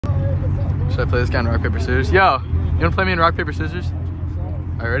Should I play this guy in rock, paper, scissors? Yo, you wanna play me in rock, paper, scissors?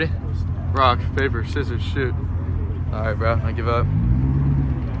 All right, ready? Rock, paper, scissors, shoot. All right, bro, I give up.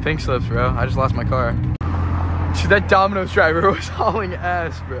 Pink slips, bro. I just lost my car. Dude, that Domino's driver was hauling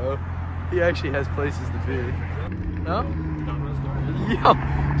ass, bro. He actually has places to be. No? Yo,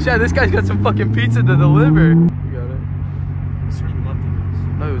 Chad, this guy's got some fucking pizza to deliver. You got it.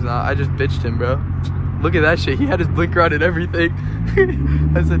 No, he was not. I just bitched him, bro. Look at that shit. He had his blinker on and everything.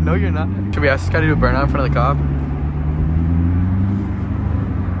 I said, no, you're not. Should we ask this guy to do a burnout in front of the cop?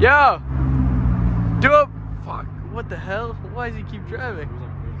 Yo! Do a... Fuck. What the hell? Why does he keep driving?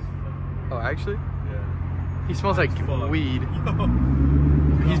 Oh, actually? Yeah. He smells like weed.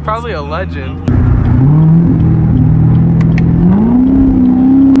 He's probably a legend.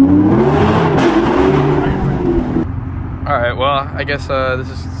 Alright, well, I guess this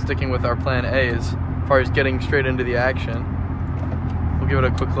is sticking with our plan A as far as getting straight into the action. We'll give it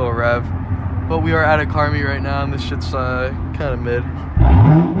a quick little rev. But we are at a car meet right now and this shit's kind of mid.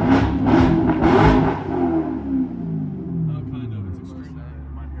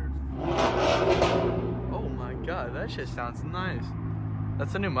 Oh my god, that shit sounds nice.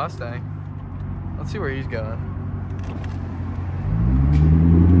 That's a new Mustang. Let's see where he's going.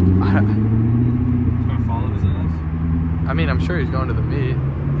 I mean, I'm sure he's going to the meet.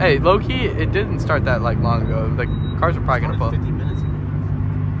 Hey, low-key, it didn't start that like long ago. The cars are probably gonna pull. 50 minutes.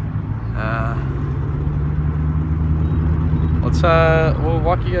 Let's we'll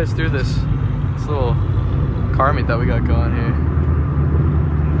walk you guys through this little car meet that we got going here.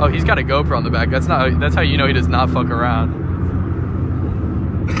 Oh, he's got a GoPro on the back. That's how you know he does not fuck around.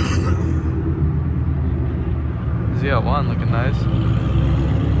 ZL1 looking nice.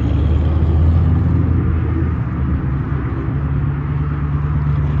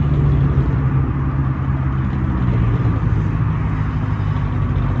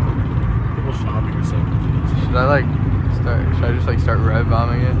 Should I like should I just like start rev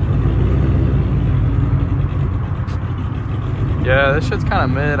bombing it? Yeah, this shit's kind of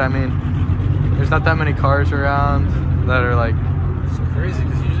mid. I mean, there's not that many cars around that are like. It's crazy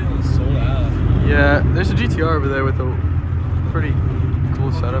because usually it's sold out. Yeah, there's a GTR over there with a pretty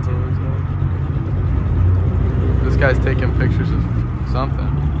cool setup. This guy's taking pictures of something.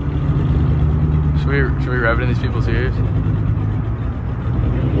 Should we rev it in these people's ears?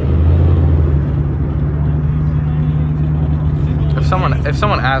 If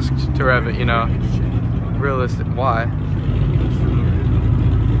someone asked to rev it, you know, realistic, why?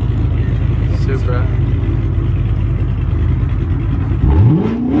 Supra.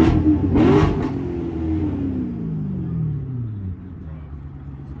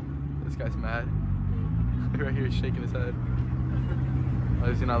 This guy's mad. Right here, he's shaking his head. Why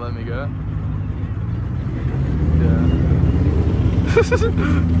does he not let me go? Yeah.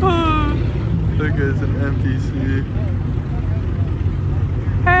 Look, it's an NPC.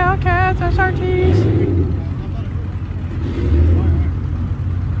 Hellcats, SRTs.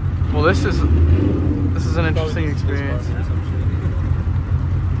 Well, this is an interesting experience.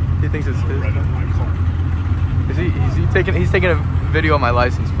 He thinks it's his. Is he taking? He's taking a video of my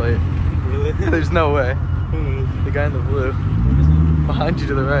license plate. Really? There's no way. The guy in the blue, behind you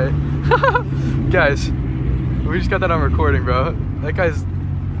to the right. Guys, we just got that on recording, bro. That guy's.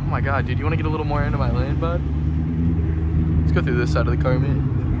 Oh my god, dude! You want to get a little more into my lane, bud? Let's go through this side of the car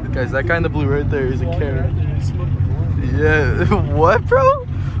meet. Guys, that guy in the blue right there is a carrot. Yeah, what, bro?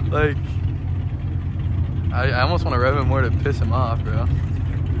 Like, I almost want to rev him more to piss him off, bro.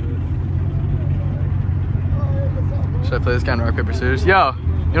 Should I play this guy in rock, paper, scissors? Yo,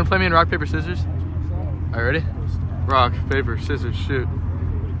 you wanna play me in rock, paper, scissors? All right, ready? Rock, paper, scissors, shoot.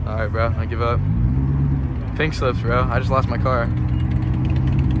 All right, bro, I give up. Pink slips, bro. I just lost my car.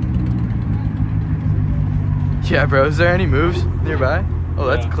 Yeah, bro, is there any moves nearby? Oh,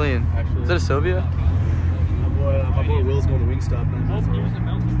 that's clean. Actually, is that a Sylvia? My boy Will's going to Wingstop now.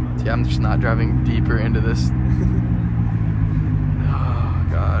 Yeah, I'm just not driving deeper into this. Oh,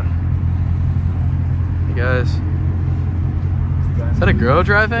 God. Hey, guys. Is that a girl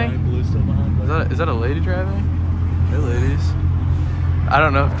driving? Is that a lady driving? Hey, ladies. I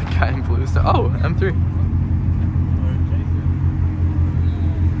don't know if the guy in blue still. Oh, M3.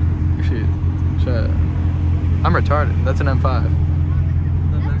 Actually, I'm retarded. That's an M5.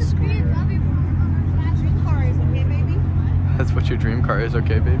 That's what your dream car is,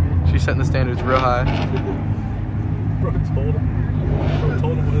 okay, baby? She's setting the standards real high. Bro told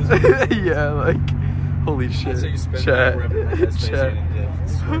him what is it? Yeah, like, holy shit. So you spend Chat. Chat.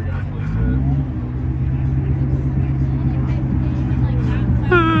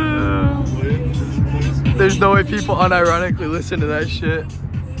 There's no way people unironically listen to that shit.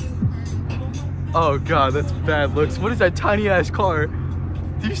 Oh god, that's bad looks. What is that tiny ass car?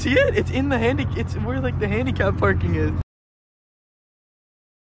 Do you see it? It's in the it's where like the handicap parking is.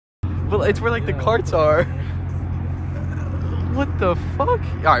 Well, it's where like the carts are. What the fuck?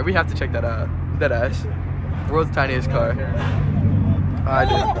 Alright, we have to check that out. That ass. World's tiniest car. I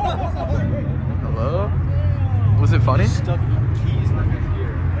did. Hello? Was it funny?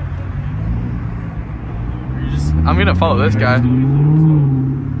 I'm gonna follow this guy.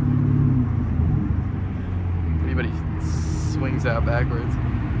 Anybody swings out backwards.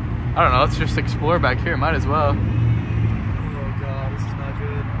 I don't know, let's just explore back here, might as well. Oh god, this is not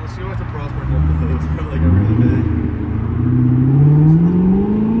good. Let's go back to Prosper and up the host, probably like every other day.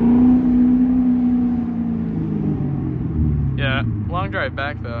 Yeah, long drive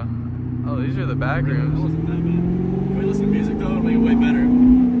back though. Oh, these are the back rooms. That wasn't that bad. If we listen to music though, it'll make it way better. It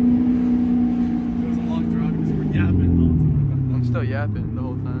was a long drive because we're yapping all the time. I'm still yapping the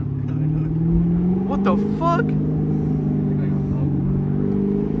whole time. What the fuck?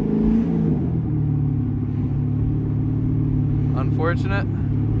 Unfortunate.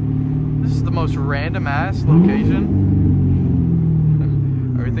 This is the most random ass location.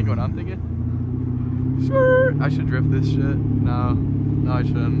 Are you thinking what I'm thinking? Sure. I should drift this shit. No. No, I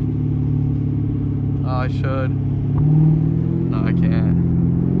shouldn't. Oh, I should. No, I can't.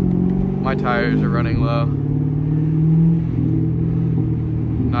 My tires are running low.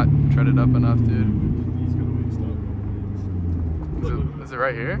 Not treaded up enough, dude. Is it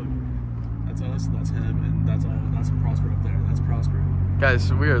right here? That's us, that's him, and that's all. That's Prosper up there. That's Prosper. Guys,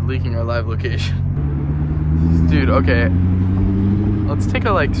 so we are leaking our live location. Dude, okay. Let's take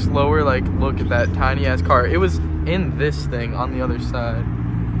a like slower like look at that tiny ass car. It was in this thing on the other side.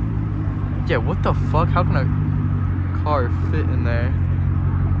 Yeah, what the fuck? How can a car fit in there?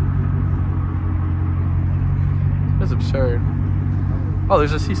 That's absurd. Oh,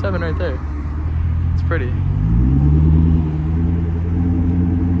 there's a C7 right there. It's pretty.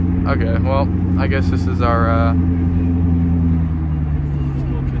 Okay, well, I guess this is our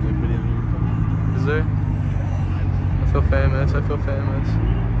Is there? I feel famous, I feel famous.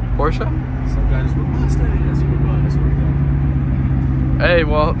 Porsche? Some guy just went Mustang as he went by, I swear to God. Hey,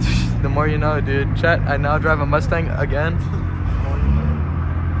 well, the more you know, dude. Chat, I now drive a Mustang again.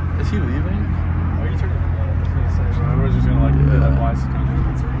 Is he leaving? Why are you turning that? I was gonna say, so everyone's just gonna like, Yeah. why is he kind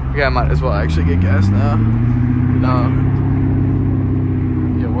of Yeah, I might as well actually get gas now. No.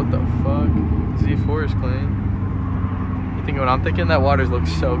 Yeah, what the fuck? Z4 is clean. You think what I'm thinking? That water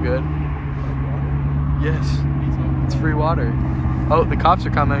looks so good. Yes. It's free water. Oh, the cops are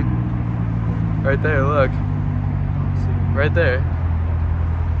coming. Right there, look. Right there.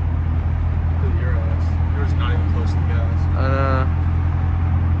 Yours not even close to the gas.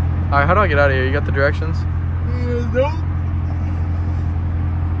 Alright, how do I get out of here? You got the directions? Nope.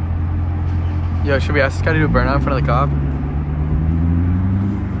 Yo, should we ask this guy to do a burnout in front of the cop?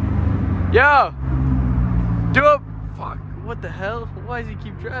 Yo! Do a... Fuck, what the hell? Why does he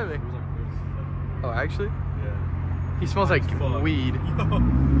keep driving? Oh, actually? Yeah. He smells like weed. Yo.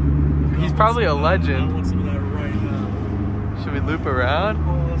 He's probably a legend. I want some of that right now. Should we loop around?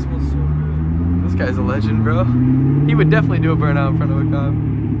 Oh, that smells so good. This guy's a legend, bro. He would definitely do a burnout in front of a cop.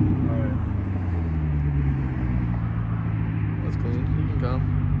 Alright. That's clean. You can come.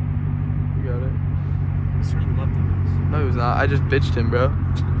 You got it. He's turning left on this. No, he was not. I just bitched him, bro.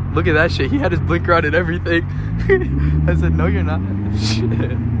 Look at that shit. He had his blinker on and everything. I said, no, you're not.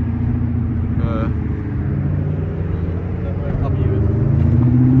 Shit.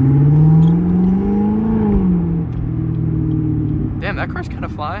 Damn, that car's kind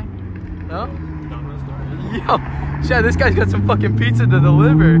of flying. No? Yo, Chad, this guy's got some fucking pizza to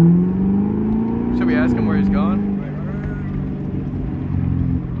deliver. Should we ask him where he's going?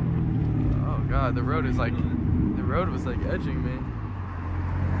 Oh god, the road is like, the road was like edging me.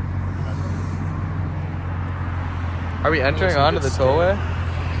 Are we entering onto the tollway?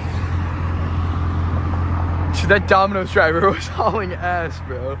 Dude, that Domino's driver was hauling ass,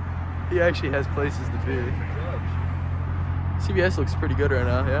 bro. He actually has places to be. CVS looks pretty good right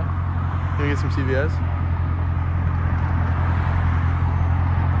now, yeah? Can we get some CVS?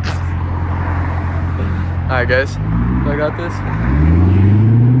 Alright guys, I got this.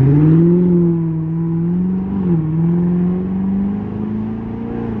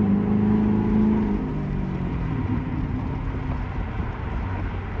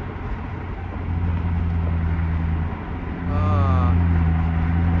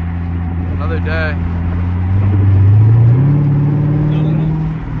 Another day.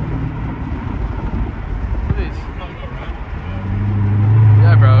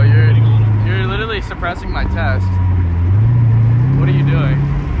 Yeah, bro, you're literally suppressing my test. What are you doing?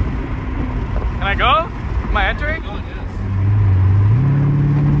 Can I I go? Am I entering? Going, yes.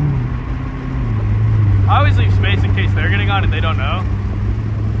 I always leave space in case they're getting on and they don't know.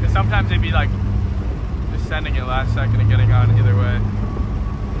 Because sometimes they'd be like just sending it last second and getting on either way.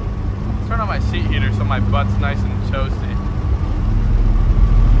 Let's turn on my seat heater so my butt's nice and toasty.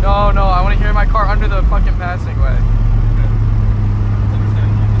 No, no, I want to hear my car under the fucking passing way.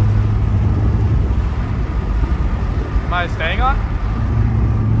 Am I staying on?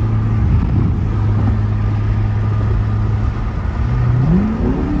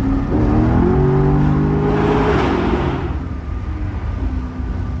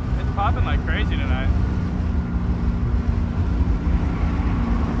 It's popping like crazy tonight.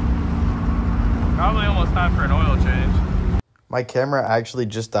 Probably almost time for an oil change. My camera actually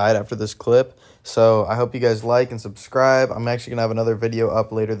just died after this clip, so I hope you guys like and subscribe. I'm actually going to have another video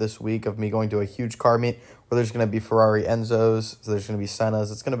up later this week of me going to a huge car meet where there's going to be Ferrari Enzos, so there's going to be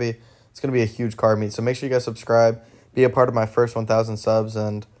Sennas. It's going to be a huge car meet, so make sure you guys subscribe, be a part of my first 1,000 subs,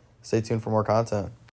 and stay tuned for more content.